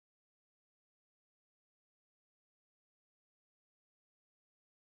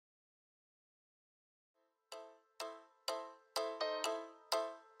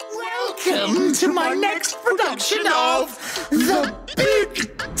Welcome to my next production of The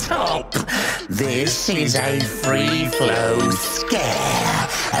Big Top. This is a free-flow scare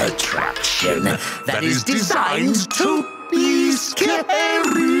attraction that is designed to be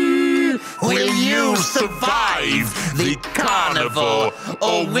scary. Will you survive the carnivore,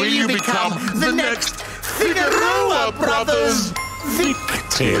 or will you become the next Figueroa Brothers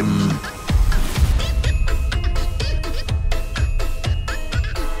victim?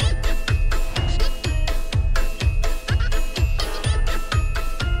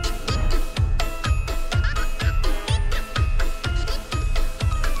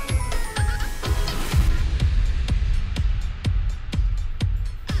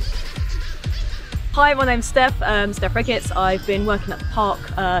 Hi, my name's Steph, Steph Ricketts. I've been working at the park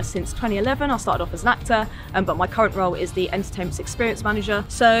since 2011. I started off as an actor, but my current role is the Entertainment Experience Manager.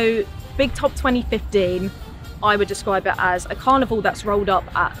 So, Big Top 2015, I would describe it as a carnival that's rolled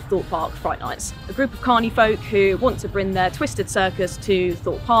up at Thorpe Park Fright Nights. A group of carny folk who want to bring their twisted circus to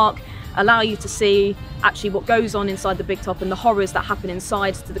Thorpe Park, allow you to see actually what goes on inside the Big Top and the horrors that happen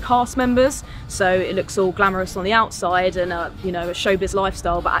inside to the cast members. So it looks all glamorous on the outside and you know, a showbiz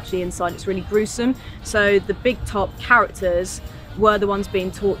lifestyle, but actually inside it's really gruesome. So the Big Top characters were the ones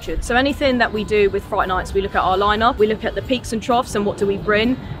being tortured. So anything that we do with Fright Nights, we look at our lineup, we look at the peaks and troughs and what do we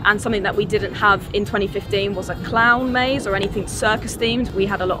bring, and something that we didn't have in 2015 was a clown maze or anything circus themed. We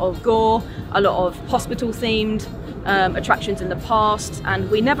had a lot of gore, a lot of hospital themed attractions in the past, and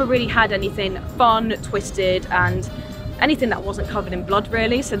we never really had anything fun, twisted, and anything that wasn't covered in blood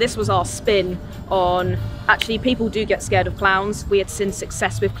really. So this was our spin on, actually people do get scared of clowns. We had seen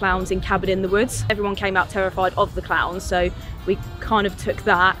success with clowns in Cabin in the Woods. Everyone came out terrified of the clowns, so we kind of took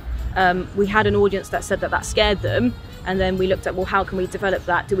that. We had an audience that said that scared them, and then we looked at, well, how can we develop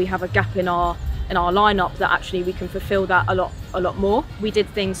that? Do we have a gap in our lineup that actually we can fulfill that a lot more? We did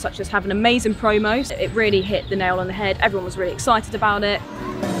things such as have an amazing promo. It really hit the nail on the head. Everyone was really excited about it.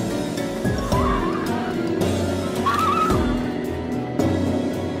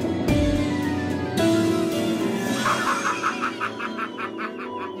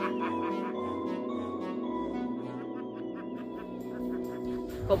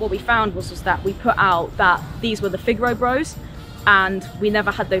 But what we found was that we put out that these were the Figaro Bros, and we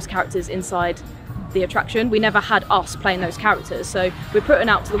never had those characters inside the attraction. We never had us playing those characters. So we're putting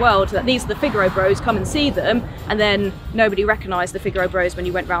out to the world that these are the Figaro Bros, come and see them, and then nobody recognised the Figaro Bros when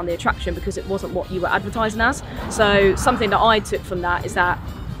you went around the attraction because it wasn't what you were advertising as. So something that I took from that is that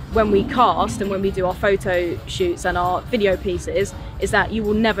when we cast and when we do our photo shoots and our video pieces, is that you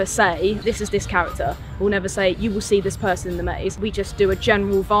will never say, this is this character. We'll never say, you will see this person in the maze. We just do a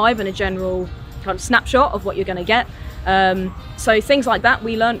general vibe and a general kind of snapshot of what you're going to get. So things like that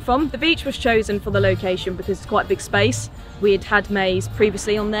we learnt from. The beach was chosen for the location because it's quite a big space. We had maze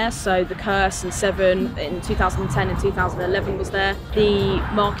previously on there, so the Curse and Seven in 2010 and 2011 was there. The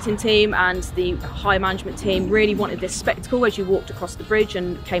marketing team and the high management team really wanted this spectacle as you walked across the bridge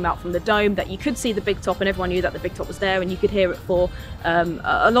and came out from the dome, that you could see the Big Top and everyone knew that the Big Top was there, and you could hear it for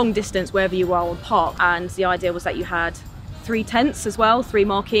a long distance wherever you were on park. And the idea was that you had 3 tents as well, 3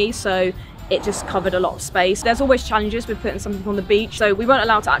 marquees, so it just covered a lot of space. There's always challenges with putting something on the beach, so we weren't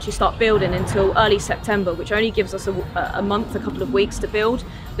allowed to actually start building until early September, which only gives us a month, a couple of weeks to build.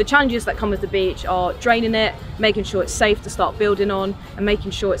 The challenges that come with the beach are draining it, making sure it's safe to start building on, and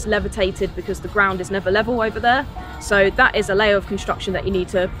making sure it's levitated because the ground is never level over there. So that is a layer of construction that you need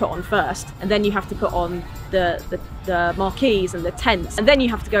to put on first, and then you have to put on the marquees and the tents, and then you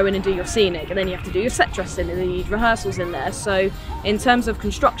have to go in and do your scenic, and then you have to do your set dressing and the rehearsals in there. So in terms of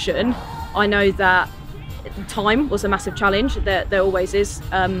construction, I know that time was a massive challenge. There always is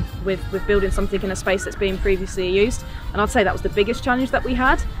with building something in a space that's been previously used, and I'd say that was the biggest challenge that we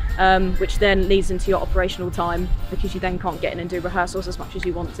had, which then leads into your operational time because you then can't get in and do rehearsals as much as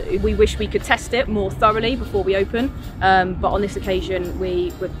you want to. We wish we could test it more thoroughly before we open, but on this occasion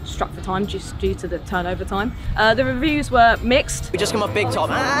we were struck for time just due to the turnover time. The reviews were mixed. We just come off Big Top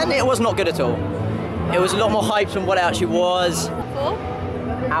and it was not good at all. It was a lot more hype than what it actually was. 4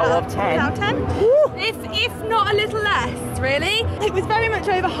 out of 10. Out of 10. If not a little less, really. It was very much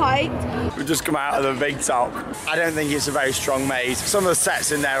overhyped. We've just come out of the Big Top. I don't think it's a very strong maze. Some of the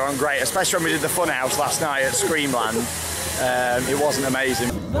sets in there aren't great, especially when we did the Funhouse last night at Screamland. It wasn't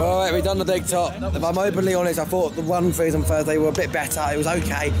amazing. All right, we've done the Big Top. If I'm openly honest, I thought the run-throughs on Thursday were a bit better. It was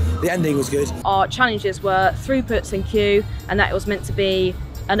okay. The ending was good. Our challenges were throughputs and queue, and that it was meant to be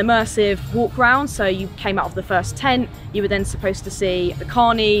an immersive walk round. So you came out of the first tent, you were then supposed to see the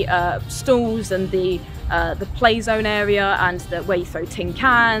carny stalls and the the play zone area and where you throw tin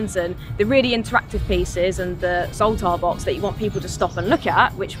cans and the really interactive pieces and the Zoltar box that you want people to stop and look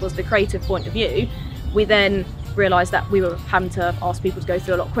at, which was the creative point of view, we then realised that we were having to ask people to go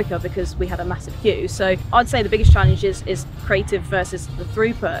through a lot quicker because we had a massive queue. So I'd say the biggest challenge is creative versus the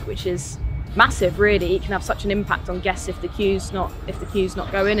throughput, which is massive really. It can have such an impact on guests if the queue's not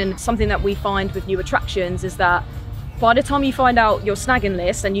going. And something that we find with new attractions is that by the time you find out your snagging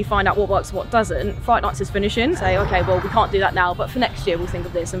list and you find out what works and what doesn't, Fright Nights is finishing. Say, okay, well, we can't do that now, but for next year we'll think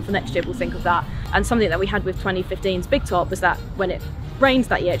of this, and for next year we'll think of that. And something that we had with 2015's Big Top was that when it rained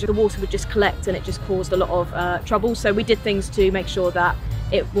that year, the water would just collect and it just caused a lot of trouble. So we did things to make sure that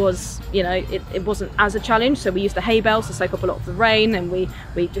it was, you know, it wasn't as a challenge. So we used the hay bales to soak up a lot of the rain, and we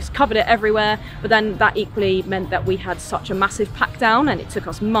just covered it everywhere. But then that equally meant that we had such a massive pack down, and it took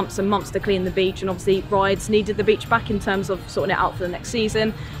us months and months to clean the beach. And obviously rides needed the beach back in terms of sorting it out for the next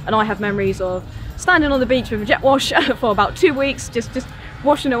season. And I have memories of standing on the beach with a jet wash for about 2 weeks, just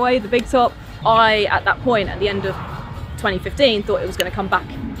washing away the Big Top. I, at that point, at the end of 2015, thought it was going to come back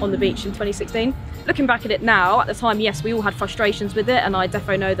on the beach in 2016. Looking back at it now, at the time, yes, we all had frustrations with it, and I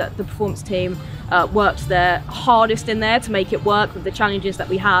definitely know that the performance team worked their hardest in there to make it work with the challenges that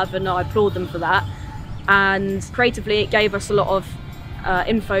we have, and I applaud them for that. And creatively, it gave us a lot of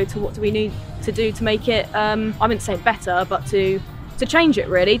info to what do we need to do to make it, I wouldn't say better, but to change it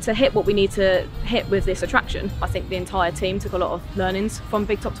really, to hit what we need to hit with this attraction. I think the entire team took a lot of learnings from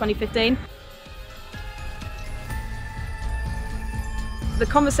Big Top 2015. The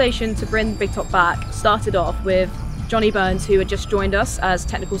conversation to bring Big Top back started off with Jonny Burns, who had just joined us as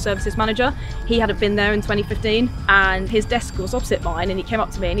technical services manager. He hadn't been there in 2015, and his desk was opposite mine, and he came up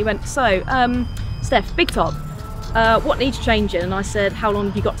to me and he went, so Steph, Big Top, what needs changing? And I said, how long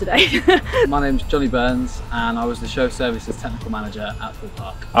have you got today? My name's Jonny Burns, and I was the show services technical manager at Thorpe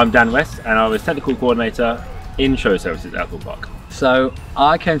Park. I'm Dan West, and I was technical coordinator in show services at Thorpe Park. So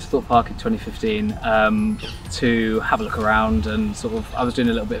I came to Thorpe Park in 2015 to have a look around, and I was doing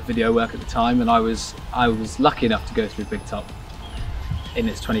a little bit of video work at the time, and I was lucky enough to go through Big Top in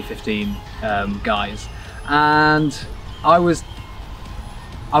its 2015 guise, and I was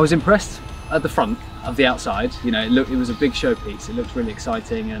impressed at the front of the outside. You know, it was a big showpiece. It looked really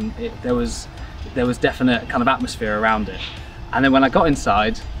exciting, and there was definite kind of atmosphere around it. And then when I got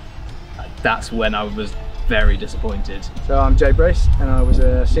inside, that's when I was very disappointed. So I'm Jay Brace, and I was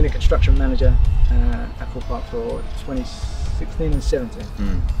a senior construction manager at Thorpe Park for 2016 and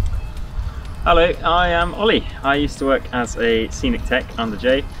 17. Hello, I am Ollie. I used to work as a scenic tech under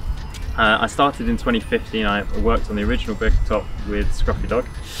Jay. I started in 2015. I worked on the original Big Top with Scruffy Dog.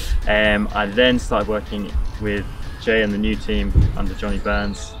 I then started working with Jay and the new team under Jonny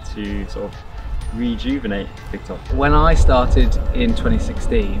Burns to sort of rejuvenate Big Top. When I started in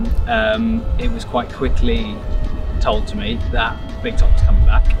 2016, it was quite quickly told to me that Big Top was coming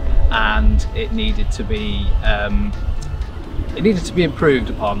back, and it needed to be improved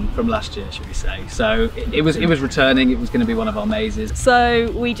upon from last year, should we say. So it was returning. It was going to be one of our mazes.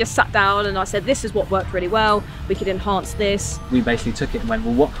 So we just sat down and I said, this is what worked really well, we could enhance this. We basically took it and went,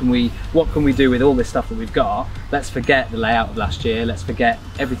 well, what can we do with all this stuff that we've got? Let's forget the layout of last year, let's forget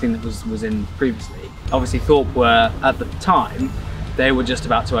everything that was in previously. Obviously Thorpe were, at the time, they were just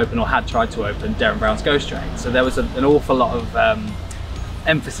about to open, or had tried to open, Darren Brown's Ghost Train. So there was an awful lot of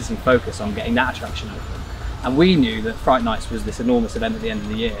emphasis and focus on getting that attraction open. And we knew that Fright Nights was this enormous event at the end of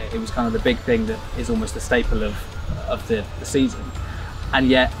the year. It was kind of the big thing that is almost the staple of the season. And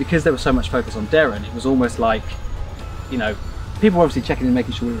yet, because there was so much focus on Darren, it was almost like, you know, people were obviously checking and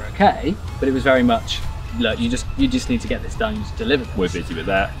making sure we were okay, but it was very much, look, you just need to get this done, you just deliver this. We're busy with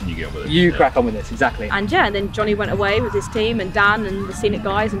that, and you get on with it. You crack on with this, exactly. And yeah, and then Jonny went away with his team and Dan and the scenic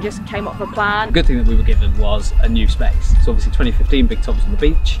guys and just came up with a plan. The good thing that we were given was a new space. So obviously 2015, Big Top was on the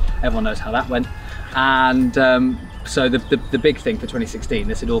beach, everyone knows how that went. And so the big thing for 2016,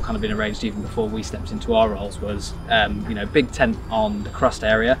 this had all kind of been arranged even before we stepped into our roles, was you know, big tent on the crust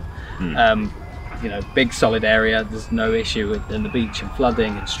area, you know, big solid area. There's no issue in the beach and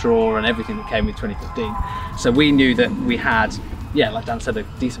flooding and straw and everything that came with 2015. So we knew that we had, yeah, like Dan said, a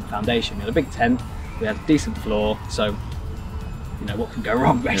decent foundation. We had a big tent, we had a decent floor, so you know, what can go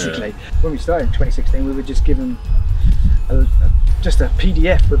wrong basically. Yeah. When we started in 2016, we were just given just a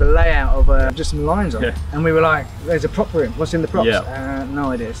PDF with a layout of just some lines on it, and we were like, there's a prop room, what's in the props?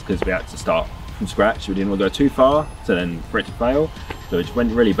 No ideas. Because we had to start from scratch, we didn't want to go too far, so then for it to fail, so it just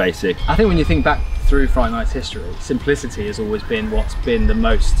went really basic. I think when you think back through Fright Nights history, simplicity has always been what's been the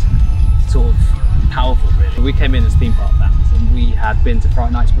most sort of powerful, really. We came in as theme park fans, and we had been to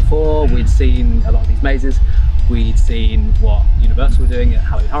Fright Nights before, we'd seen a lot of these mazes. we'd seen what Universal were doing at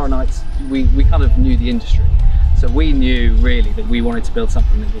Halloween Horror Nights. We kind of knew the industry. So we knew really that we wanted to build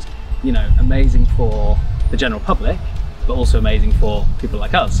something that was, you know, amazing for the general public, but also amazing for people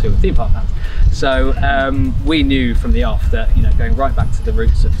like us who are theme park fans. So we knew from the off that, you know, going right back to the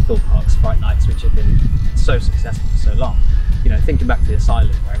roots of Thorpe Park's Fright Nights, which have been so successful for so long, you know, thinking back to the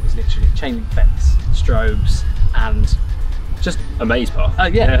asylum where it was literally chain link fence, strobes, and just a maze path.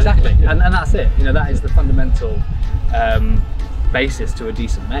 Yeah, exactly. And that's it. You know, that is the fundamental basis to a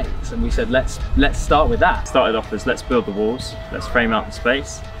decent maze. And we said, let's start with that. Started off as let's build the walls, let's frame out the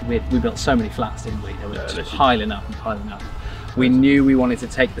space. We built so many flats, didn't we? They were just piling up and piling up. We knew we wanted to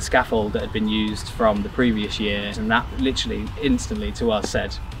take the scaffold that had been used from the previous year, and that literally instantly to us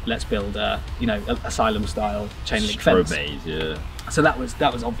said, let's build a, you know, asylum style chain link fence. Maze, yeah. So that was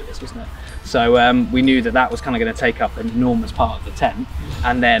obvious, wasn't it? So we knew that was kind of going to take up an enormous part of the tent,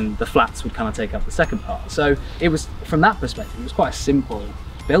 and then the flats would kind of take up the second part. So it was, from that perspective, it was quite a simple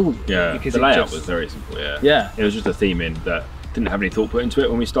build. Yeah, because the layout was very simple. Yeah. Yeah. It was just a theme in that didn't have any thought put into it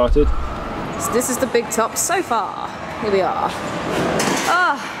when we started. So this is the big top so far. Here we are.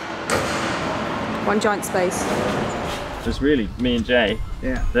 One giant space. It was really me and Jay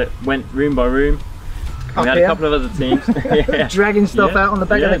that went room by room. We had a couple of other teams. Dragging stuff out on the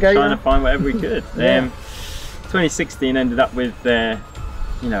back of the gate. Trying to find whatever we could. 2016 ended up with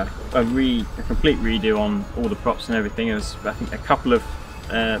you know, a complete redo on all the props and everything. It was, I think, a couple of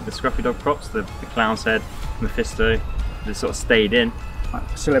the Scruffy Dog props, the clown's head, Mephisto, that sort of stayed in.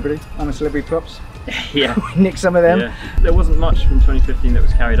 Celebrity, I'm a celebrity props. Yeah. We nicked some of them. Yeah. There wasn't much from 2015 that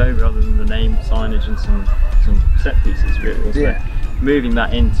was carried over other than the name, signage and some set pieces really, wasn't it? Moving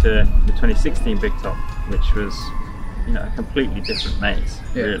that into the 2016 Big Top, which was, you know, a completely different maze,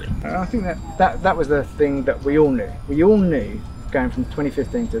 really. I think that was the thing that we all knew. We all knew going from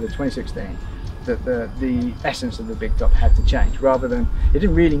 2015 to the 2016 that the essence of the Big Top had to change, rather than, it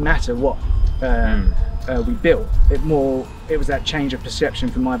didn't really matter what we built. It was that change of perception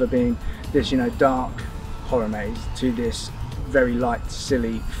from either being this, you know, dark horror maze to this very light,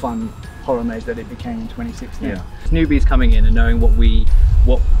 silly, fun horror maze that it became in 2016. Yeah. Newbies coming in and knowing what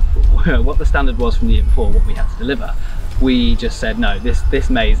the standard was from the year before, what we had to deliver, we just said, no, this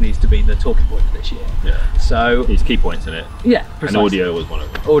maze needs to be the talking point for this year. Yeah. So there's key points in it. Yeah, precisely. And audio was one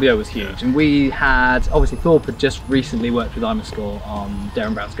of them. Audio was huge, and we had, obviously Thorpe had just recently worked with Imascore on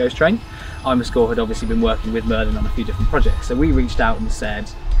Darren Brown's Ghost Train. Imascore had obviously been working with Merlin on a few different projects, so we reached out and said,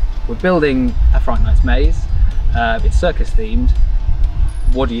 we're building a Fright Nights maze, it's circus themed,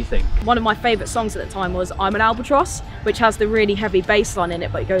 what do you think? One of my favourite songs at the time was I'm an Albatross, which has the really heavy bass line in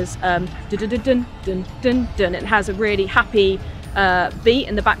it, but it goes dun dun dun dun dun dun. It has a really happy beat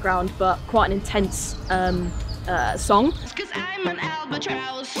in the background, but quite an intense song. 'Cause I'm an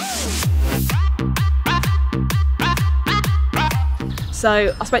albatross.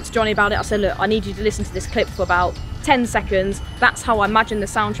 So I spoke to Jonny about it. I said, look, I need you to listen to this clip for about 10 seconds. That's how I imagine the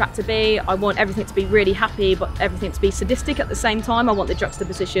soundtrack to be. I want everything to be really happy, but everything to be sadistic at the same time. I want the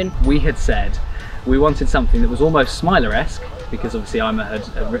juxtaposition. We had said we wanted something that was almost Smiler-esque, because obviously Ima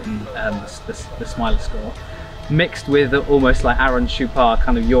had written the Smiler score, mixed with almost like Aaron Choupard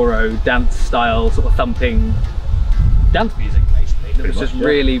kind of Euro dance style, sort of thumping dance music, basically. That was just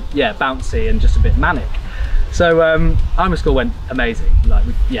really, bouncy and just a bit manic. So Imascore went amazing, like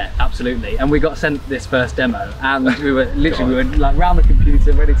absolutely, and we got sent this first demo, and we were literally like round the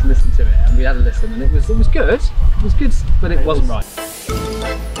computer ready to listen to it, and we had a listen, and it was good, but it wasn't right.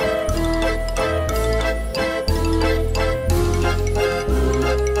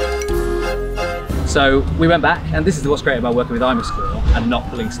 So we went back, and this is what's great about working with Imascore and not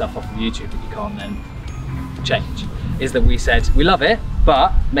pulling stuff off of YouTube that you can't then change, is that we said we love it,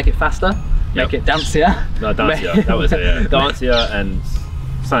 but make it faster. Make it dancier. No, dancier, that was it, yeah. Dancier and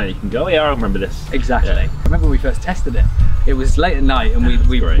something you can go, I remember this. Exactly. Yeah. I remember when we first tested it, it was late at night, and we'd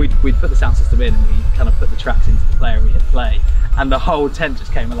put the sound system in, and we kind of put the tracks into the player and we hit play, and the whole tent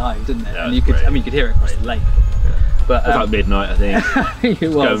just came alive, didn't it? Yeah, and you could hear it across the lake. Yeah. But, it was like midnight, I think. I think it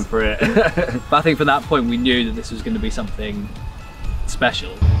was. Going for it. But I think from that point we knew that this was going to be something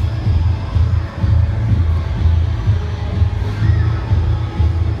special.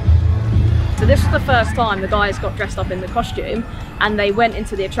 So this was the first time the guys got dressed up in the costume and they went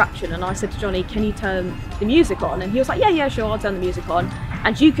into the attraction, and I said to Jonny, can you turn the music on? And he was like, yeah, sure, I'll turn the music on.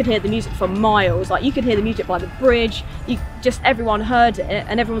 And you could hear the music for miles, like you could hear the music by the bridge, everyone heard it,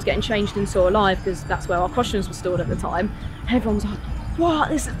 and everyone was getting changed in Saw Live, because that's where our costumes were stored at the time. And everyone was like, what,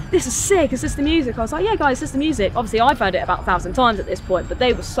 this is sick, is this the music? I was like, yeah guys, this is the music. Obviously I've heard it about 1,000 times at this point, but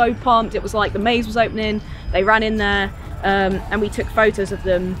they were so pumped. It was like the maze was opening, they ran in there, and we took photos of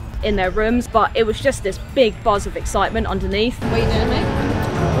them in their rooms, but it was just this big buzz of excitement underneath. What are you doing, mate?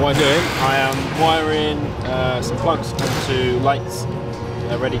 What I'm doing, I am wiring some plugs onto lights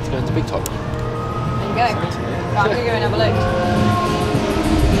ready to go into Big Top. There you go. Right, I'm going to go and have a look.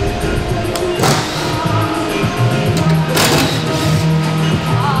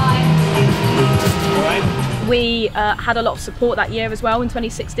 We had a lot of support that year as well in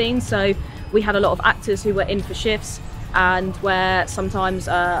 2016, so we had a lot of actors who were in for shifts, and where sometimes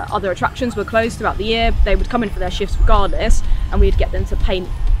other attractions were closed throughout the year, they would come in for their shifts regardless, and we'd get them to paint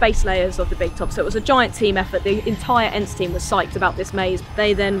base layers of the Big Top. So it was a giant team effort. The entire Ents team was psyched about this maze.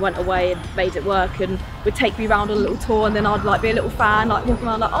 They then went away and made it work, and would take me around on a little tour, and then I'd like be a little fan, like walking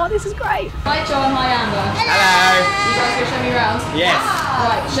around like, oh, this is great. Hi John, hi Amber. Hello. You guys go show me around? Yes.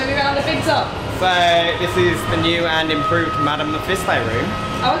 Right, show me around the Big Top. So this is the new and improved Madame Mephisto room.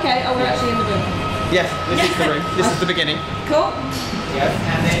 Oh, okay. Oh, we're actually in the building. Yes, this is the room. This is the beginning. Cool. Yes,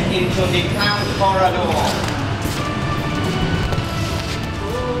 and then into the clown corridor.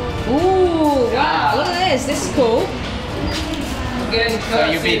 Ooh, wow, look at this. This is cool. So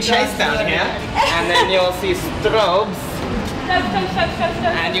you'll be chased down here, and then you'll see strobes.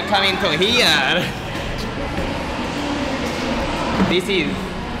 And you come into here. This is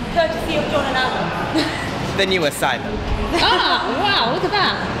Courtesy of John and Anna. the new asylum. Ah, wow, look at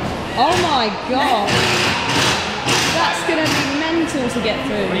that. Oh my god. That's going to be mental to get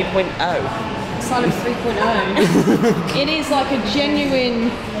through. 3.0. Asylum 3.0. It is like a genuine...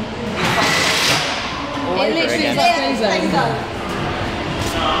 It literally is like Play Zone.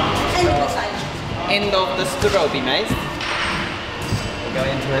 End of the strobe maze. We go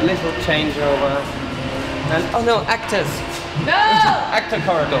into a little changeover. And oh no, actors! No! Actor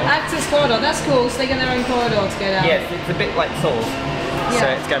corridor. Actors corridor, that's cool. So they get their own corridor to go down. Yes, it's a bit like Saws. Yeah. So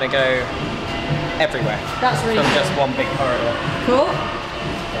it's going to go everywhere. That's really from cool. just one big corridor. Cool.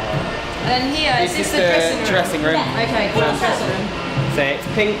 And then here, is this the dressing room? Okay, cool. Dressing room. So it's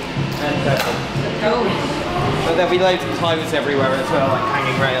pink and purple. Cool. But there'll be loads of clothes everywhere as well, like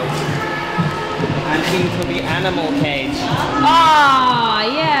hanging rails. And into the animal cage. Ah,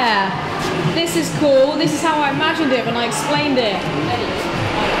 yeah. This is cool. This is how I imagined it when I explained it.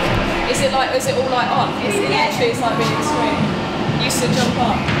 Is it all like up? Literally, it's like being in a screen. You used to jump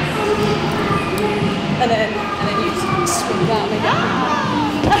up. And then you swing that way down.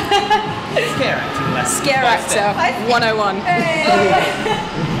 Scare acting lesson. Scare actor 101.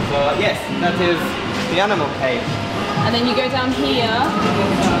 So yes, that is the animal cage. And then you go down here.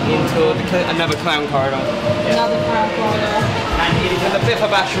 Into another clown corridor. Another clown corridor. And into the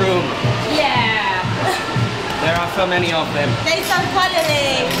Biffabash room. Yeah! There are so many of them. They so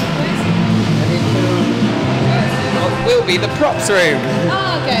cuddly. What will be the props room.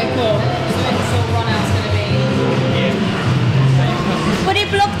 Oh, okay, cool. So then the sort of run out's going to be... But it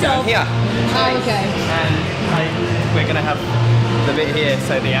blocked off. Here. Oh, okay. And we're going to have the bit here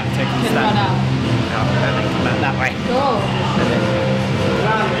so the actor can stand run out. And then come out that way. Cool.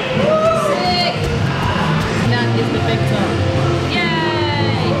 Sick! And that is the Big Top.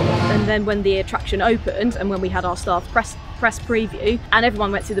 Yay! And then when the attraction opened and when we had our staff press preview and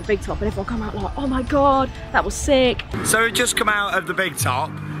everyone went through the Big Top and everyone come out like, oh my god, that was sick. So we've just come out of the Big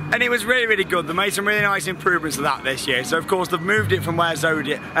Top and it was really, really good. They made some really nice improvements to that this year. So of course they've moved it from where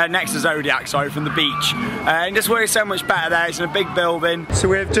next to Zodiac, from the beach. And just works so much better there. It's in a big building. So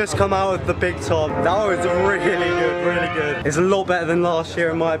we've just come out of the Big Top. That was really good, really good. It's a lot better than last year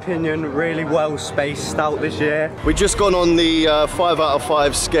in my opinion. Really well spaced out this year. We've just gone on the 5 out of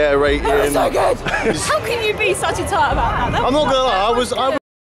 5 scare rating. That was so good. How can you be such a tart about that? I'm not gonna lie, I was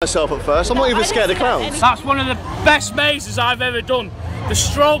myself at first. I'm not even scared of clowns. That's one of the best mazes I've ever done. The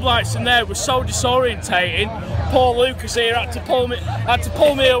strobe lights in there were so disorientating. Poor Lucas here had to pull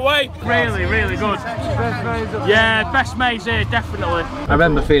me away. Really, really good. Yeah, best maze here, definitely. I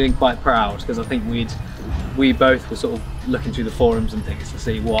remember feeling quite proud because I think we both were sort of looking through the forums and things to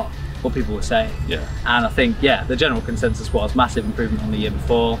see what people were saying. Yeah. And I think, yeah, the general consensus was massive improvement on the year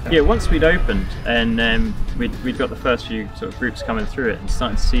before. Yeah, once we'd opened and we'd got the first few sort of groups coming through it and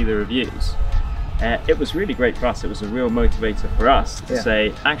starting to see the reviews, it was really great for us. It was a real motivator for us to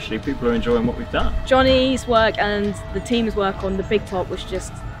say, actually, people are enjoying what we've done. Jonny's work and the team's work on the Big Top was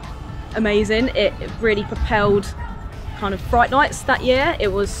just amazing. It really propelled kind of Fright Nights that year. It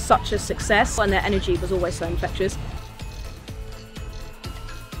was such a success and their energy was always so infectious.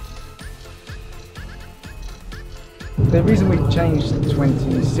 The reason we changed the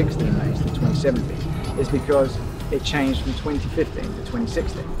 2016 maze to 2017 is because it changed from 2015 to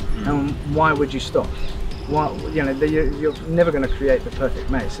 2016. And why would you stop? Well, you know, you're never going to create the perfect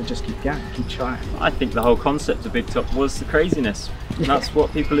maze, so just keep going, keep trying. I think the whole concept of Big Top was the craziness. That's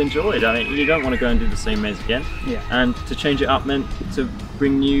what people enjoyed. I mean, you don't want to go and do the same maze again. Yeah. And to change it up meant to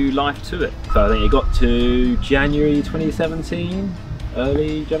bring new life to it. So I think it got to January 2017,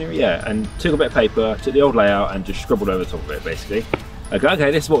 early January, yeah, and took a bit of paper, took the old layout and just scribbled over the top of it, basically.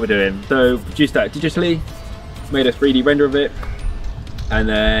 Okay, this is what we're doing. So produced that digitally, made a 3D render of it, and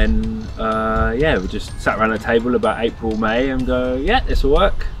then yeah, we just sat around the table about April, May and go, yeah, this will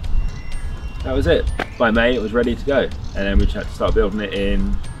work. That was it. By May it was ready to go, and then we had to start building it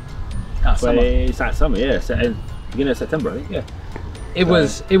in that summer, yeah, beginning of September, I think, yeah. It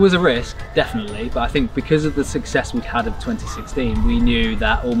was a risk, definitely, but I think because of the success we'd had of 2016, we knew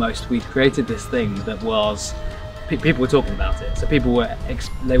that almost we'd created this thing that was, people were talking about it, so people were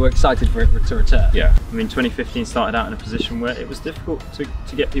excited for it to return. Yeah, I mean 2015 started out in a position where it was difficult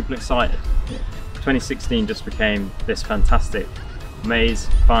to get people excited. Yeah. 2016 just became this fantastic maze,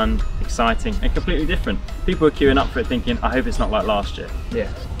 fun, exciting and completely different. People were queuing up for it thinking, I hope it's not like last year.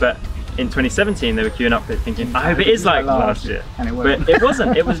 Yeah. But in 2017 they were queuing up for it thinking, I hope it is like last year. And it wasn't. But it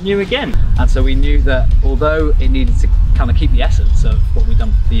wasn't, it was new again. And so we knew that although it needed to kind of keep the essence of what we'd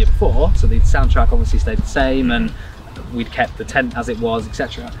done the year before, so the soundtrack obviously stayed the same and we'd kept the tent as it was,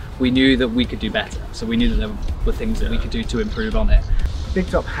 etc. We knew that we could do better. So we knew that there were things that we could do to improve on it. Big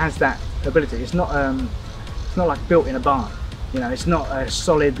Top has that ability. It's not like built in a barn. You know, it's not a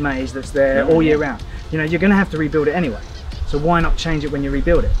solid maze that's there all year round. You know, you're going to have to rebuild it anyway. So why not change it when you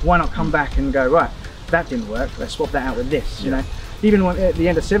rebuild it? Why not come back and go, right, that didn't work, let's swap that out with this, you know? Even when, at the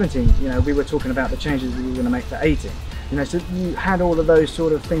end of 17, you know, we were talking about the changes we were going to make for 18. You know, so you had all of those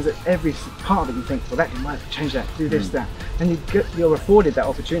sort of things that every part of it you think, well, that didn't work, change that, do this, that. And you're afforded that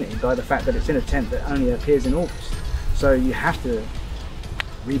opportunity by the fact that it's in a tent that only appears in August. So you have to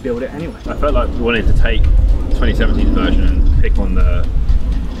rebuild it anyway. I felt like we wanted to take 2017's version and pick on the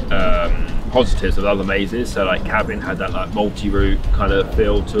positives of other mazes. So like Cabin had that like multi-route kind of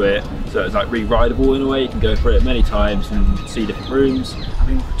feel to it, so it's like re-rideable in a way. You can go through it many times and see different rooms. I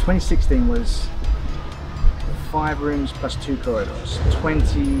mean, 2016 was 5 rooms plus 2 corridors.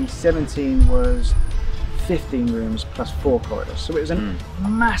 2017 was 15 rooms plus 4 corridors. So it was a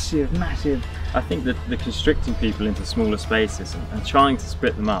massive. I think that the constricting people into smaller spaces and trying to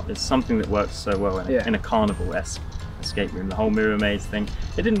split them up is something that works so well in a carnival-esque escape room. The whole mirror maze thing,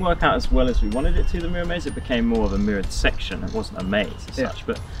 it didn't work out as well as we wanted it to, the mirror maze. It became more of a mirrored section, it wasn't a maze as such,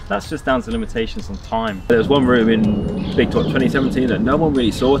 but that's just down to limitations on time. There was one room in Big Top 2017 that no one really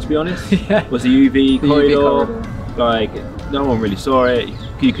saw, to be honest. Was the UV corridor. Like, no one really saw it,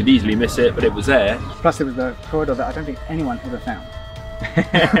 you could easily miss it, but it was there. Plus it was the corridor that I don't think anyone ever found.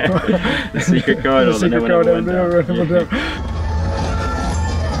 The secret corridor that no one ever went down.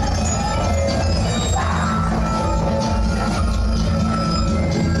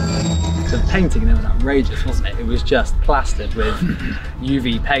 The painting there was outrageous, wasn't it? It was just plastered with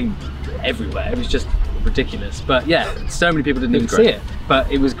UV paint everywhere. It was just ridiculous. But yeah, so many people didn't even see it. But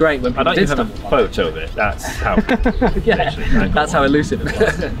it was great when people did have a photo of it. That's how that's how elusive it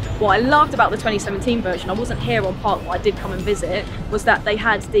was. What I loved about the 2017 version, I wasn't here on part, but I did come and visit, was that they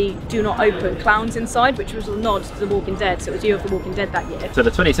had the do not open clowns inside, which was a nod to The Walking Dead. So it was Year of The Walking Dead that year. So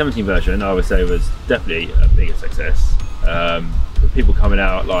the 2017 version, I would say, was definitely a bigger success. With people coming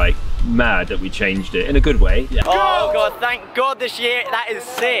out like mad that we changed it in a good way. Yeah. Oh god, thank god this year, that is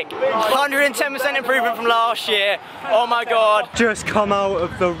sick. 110% improvement from last year. Oh my god. Just come out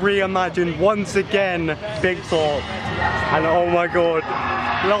of the reimagined once again Big Top, and oh my god,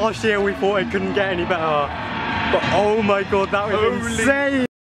 last year we thought it couldn't get any better, but oh my god, that was insane.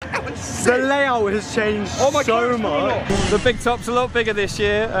 The layout has changed so much. The Big Top's a lot bigger this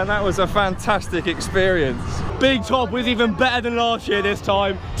year, and that was a fantastic experience. Big Top was even better than last year this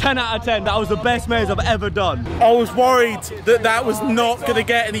time. 10 out of 10, that was the best maze I've ever done. I was worried that that was not going to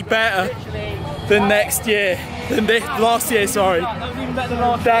get any better than next year, than last year, sorry.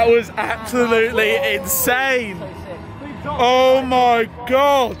 That was absolutely insane. Oh my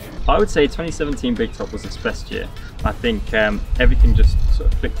god. I would say 2017 Big Top was its best year. I think everything just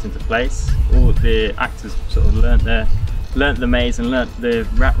sort of clicked into place. All the actors sort of learnt the maze and learnt the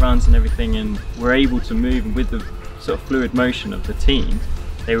rat runs and everything, and were able to move, and with the sort of fluid motion of the team,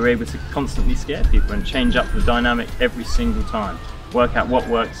 they were able to constantly scare people and change up the dynamic every single time. Work out what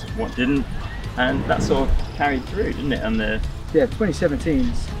worked, what didn't, and that sort of carried through, didn't it? And yeah,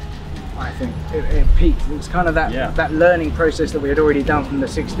 2017's, I think, it peaked. It was kind of that learning process that we had already done from the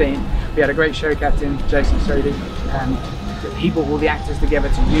 16. We had a great show captain, Jason Sodi, and he brought all the actors together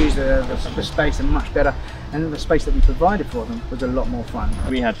to use the space and much better. and the space that we provided for them was a lot more fun.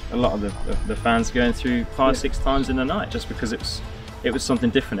 We had a lot of the fans going through 5-6 times in a night just because it was something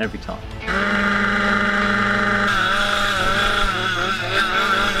different every time.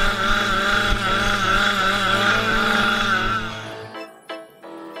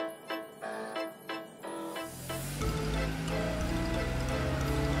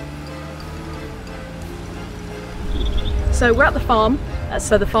 So we're at the farm.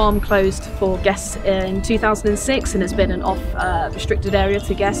 So the farm closed for guests in 2006 and has been an off-restricted area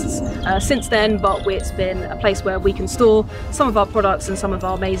to guests since then, but it's been a place where we can store some of our products and some of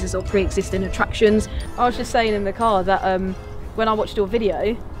our mazes or pre-existing attractions. I was just saying in the car that when I watched your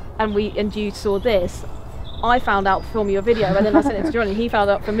video and you saw this, I found out from your video and then I sent it to Jonny. He found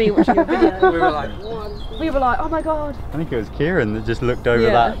out from me watching your video. We were like, oh my god. I think it was Kieran that just looked over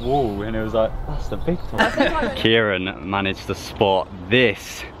that wall and it was like, that's the big top. Kieran managed to spot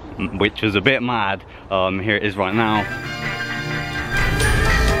this, which was a bit mad. Here it is right now.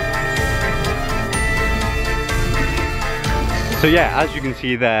 So yeah, as you can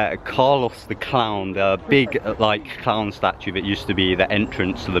see there, Carlos the clown, the big like clown statue that used to be the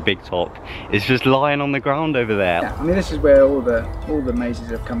entrance to the big top, is just lying on the ground over there. Yeah, I mean, this is where all the mazes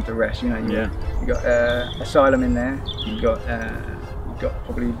have come to rest. You know, you got Asylum in there. You've got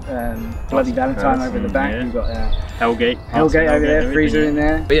probably Bloody Valentine over the back. You've got Hellgate over there, Freezer in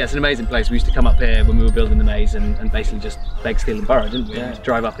there. But yeah, it's an amazing place. We used to come up here when we were building the maze and basically just beg, steal and borrow, didn't we? Yeah. Just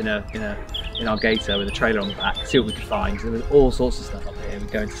drive up in our gator with a trailer on the back, see what we could find. There was all sorts of stuff up here.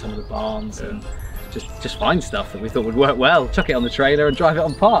 We'd go into some of the barns and just find stuff that we thought would work well, chuck it on the trailer and drive it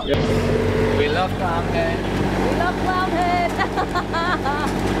on park. We love Clownhead. We love Clownhead.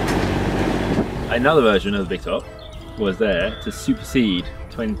 Another version of the Big Top was there to supersede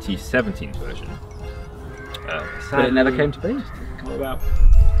 2017's version. But it never came to be.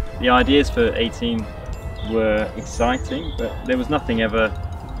 The ideas for 18 were exciting, but there was nothing ever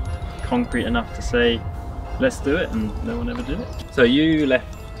concrete enough to say, let's do it, and no one ever did it. So you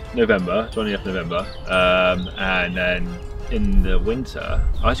left November, Jonny left November, and then in the winter,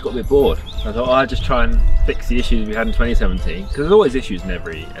 I just got a bit bored. I thought, I'll just try and fix the issues we had in 2017, because there's always issues in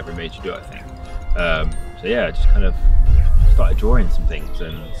every major you do, I think. So yeah, I just kind of started drawing some things,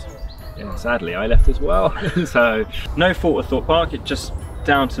 and yeah, sadly I left as well. So no fault of Thorpe Park, it just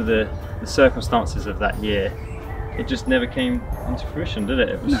down to the circumstances of that year. It just never came into fruition, did it?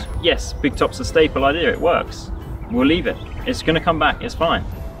 It was, yes, Big Top's a staple idea, it works. We'll leave it. It's going to come back, it's fine.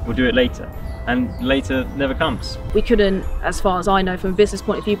 We'll do it later. And later never comes. We couldn't, as far as I know, from a business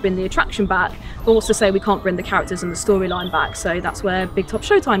point of view, bring the attraction back, but also say we can't bring the characters and the storyline back. So that's where Big Top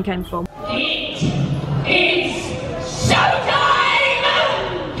Showtime came from. It's showtime!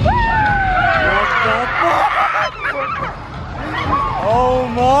 Oh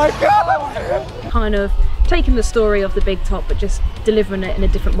my god! Kind of taking the story of the Big Top but just delivering it in a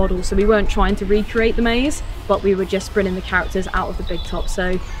different model. So we weren't trying to recreate the maze, but we were just bringing the characters out of the Big Top.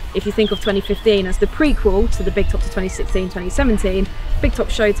 So if you think of 2015 as the prequel to the Big Top to 2016, 2017, Big Top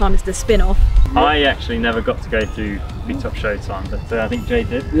Showtime is the spin-off. I actually never got to go through Big Top Showtime, but I think Jay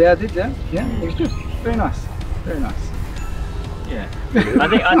did. Yeah, I did, yeah, it was good. Very nice, very nice. Yeah, I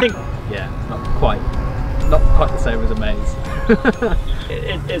think yeah, not quite the same as a maze.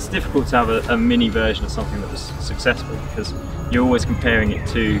 It's difficult to have a mini version of something that was successful because you're always comparing it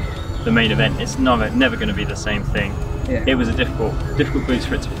to the main event. It's never going to be the same thing. Yeah. It was a difficult boots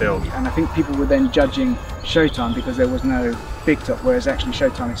for it to fill. And I think people were then judging Showtime because there was no Big Top, whereas actually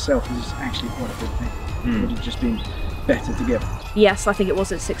Showtime itself is actually quite a good thing. It would have just been better together. Yes, I think it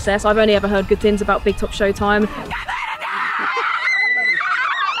was a success. I've only ever heard good things about Big Top Showtime.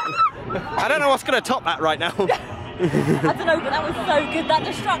 I don't know what's going to top that right now. I don't know, but that was so good, that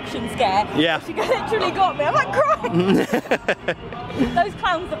destruction scare. Yeah. She literally got me, I'm like crying. Those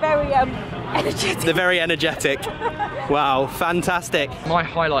clowns are very energetic. They're very energetic. Wow, fantastic. My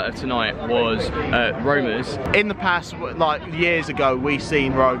highlight of tonight was Roamers. In the past, like years ago, we've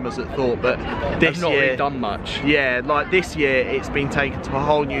seen Roamers at Thorpe, but this They've not year, really done much. Yeah, like this year, it's been taken to a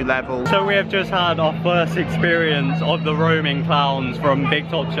whole new level. So we have just had our first experience of the roaming clowns from Big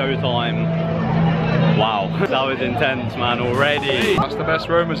Top Showtime. Wow, that was intense, man, already. That's the best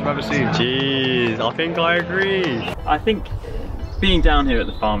Roamers I've ever seen. Jeez, I think I agree. I think being down here at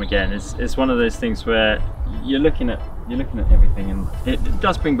the farm again is one of those things where you're looking at everything, and it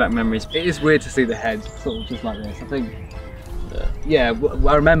does bring back memories. It is weird to see the head sort of just like this. I think yeah,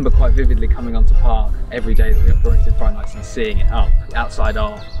 I remember quite vividly coming onto Park every day that we operated Fright Nights and seeing it up outside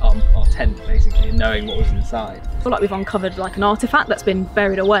our tent basically, and knowing what was inside. I feel like we've uncovered like an artefact that's been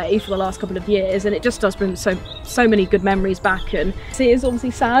buried away for the last couple of years, and it just does bring so many good memories back. And it is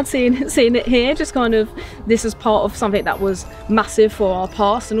obviously sad seeing it here, just kind of, this is part of something that was massive for our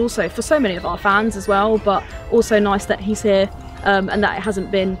past and also for so many of our fans as well, but also nice that he's here. And that it hasn't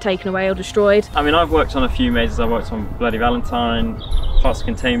been taken away or destroyed. I mean, I've worked on a few mazes. I've worked on Bloody Valentine, Parts of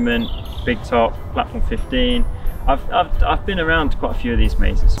Containment, Big Top, Platform 15. I've been around quite a few of these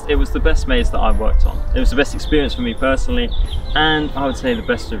mazes. It was the best maze that I've worked on. It was the best experience for me personally, and I would say the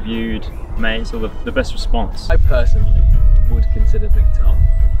best reviewed maze, or the best response. I personally would consider Big Top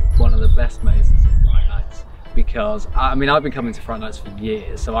one of the best mazes in Fright Nights, because I mean, I've been coming to Fright Nights for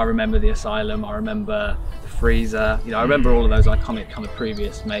years, so I remember the Asylum, I remember the Freezer, you know, I remember all of those iconic kind of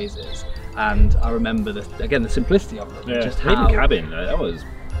previous mazes, and I remember the simplicity of them. Yeah, just even how Cabin, that was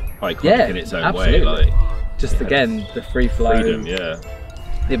iconic in its own way. Like, just again, the free flow, freedom, yeah,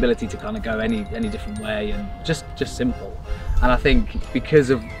 the ability to kind of go any different way, and just simple. And I think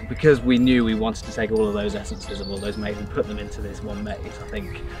because we knew we wanted to take all of those essences of all those mazes and put them into this one maze, I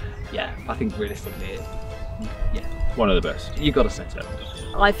think realistically, one of the best. You've got to set it.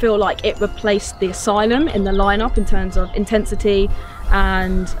 I feel like it replaced the Asylum in the lineup in terms of intensity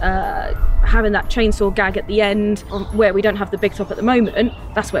and having that chainsaw gag at the end, where we don't have the Big Top at the moment.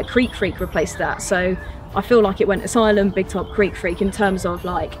 That's where Creek Freak replaced that. So I feel like it went Asylum, Big Top, Creek Freak in terms of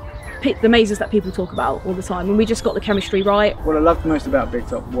like the mazes that people talk about all the time, and we just got the chemistry right. What I loved most about Big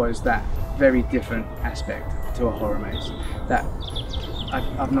Top was that very different aspect to a horror maze that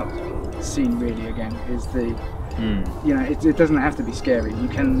I've not seen really again, is the you know, it doesn't have to be scary.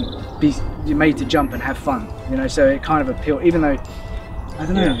 You're made to jump and have fun, you know, so it kind of appealed, even though I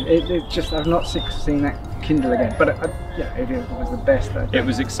don't know, it just, I've not seen that kindle again, but yeah, it was the best. It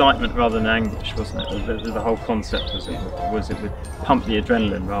was excitement rather than anguish, wasn't it? The whole concept was it would pump the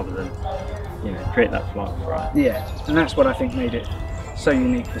adrenaline rather than, you know, create that flight of fright. Yeah, and that's what I think made it so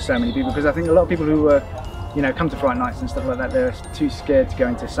unique for so many people, because I think a lot of people who you know, come to Fright Nights and stuff like that, they're too scared to go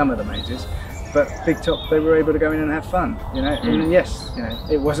into some of the mazes. But Big Top, they were able to go in and have fun, you know. And yes, you know,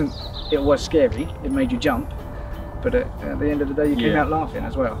 it was scary, it made you jump, but at the end of the day, you came out laughing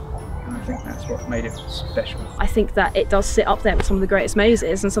as well. And I think that's what made it special. I think that it does sit up there with some of the greatest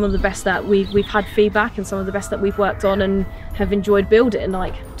mazes and some of the best that we've had feedback, and some of the best that we've worked on and have enjoyed building.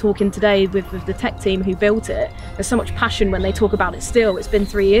 Like talking today with the tech team who built it, there's so much passion when they talk about it still. It's been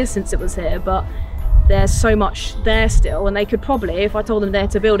 3 years since it was here, but there's so much there still, and they could probably, if I told them they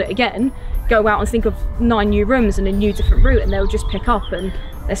had to build it again, go out and think of 9 new rooms and a new different route, and they'll just pick up, and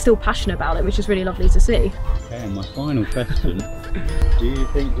they're still passionate about it, which is really lovely to see. Okay, and my final question, do you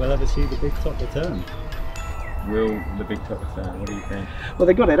think we'll ever see the Big Top return? Will the Big Top return? What do you think? Well,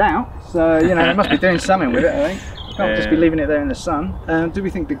 they got it out, so you know, they must be doing something with it, I think. Can't just be leaving it there in the sun. Do we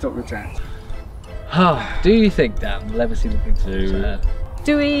think Big Top returns? Do you think, Dan, we'll ever see the Big Top return?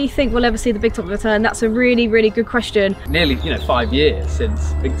 Do we think we'll ever see the Big Top return? That's a really, really good question. Nearly, you know, 5 years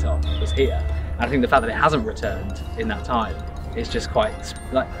since Big Top was here. And I think the fact that it hasn't returned in that time is just quite,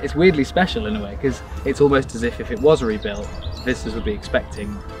 like, it's weirdly special in a way, because it's almost as if it was rebuilt, visitors would be expecting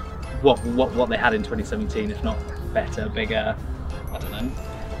what they had in 2017, if not better, bigger, I don't know.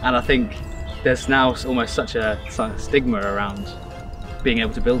 And I think there's now almost such a stigma around being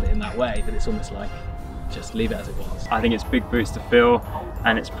able to build it in that way that it's almost like, just leave it as it was. I think it's big boots to fill,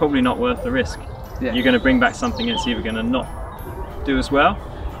 and it's probably not worth the risk. Yeah. You're going to bring back something that's either going to not do as well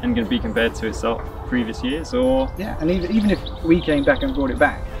and going to be compared to itself previous years, or and even if we came back and brought it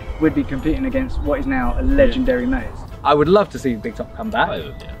back, we'd be competing against what is now a legendary maze. I would love to see Big Top come back,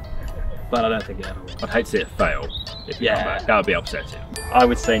 but I don't think it ever will. I'd hate to see it fail if it come back. That would be upsetting. I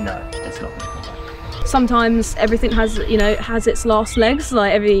would say no, it's not going to come back. Sometimes everything has, you know, has its last legs.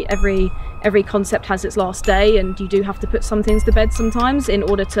 Like every concept has its last day, and you do have to put some things to bed sometimes in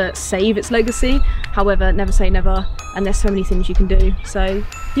order to save its legacy. However, never say never, and there's so many things you can do. So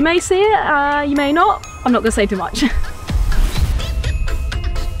you may see it, you may not. I'm not going to say too much.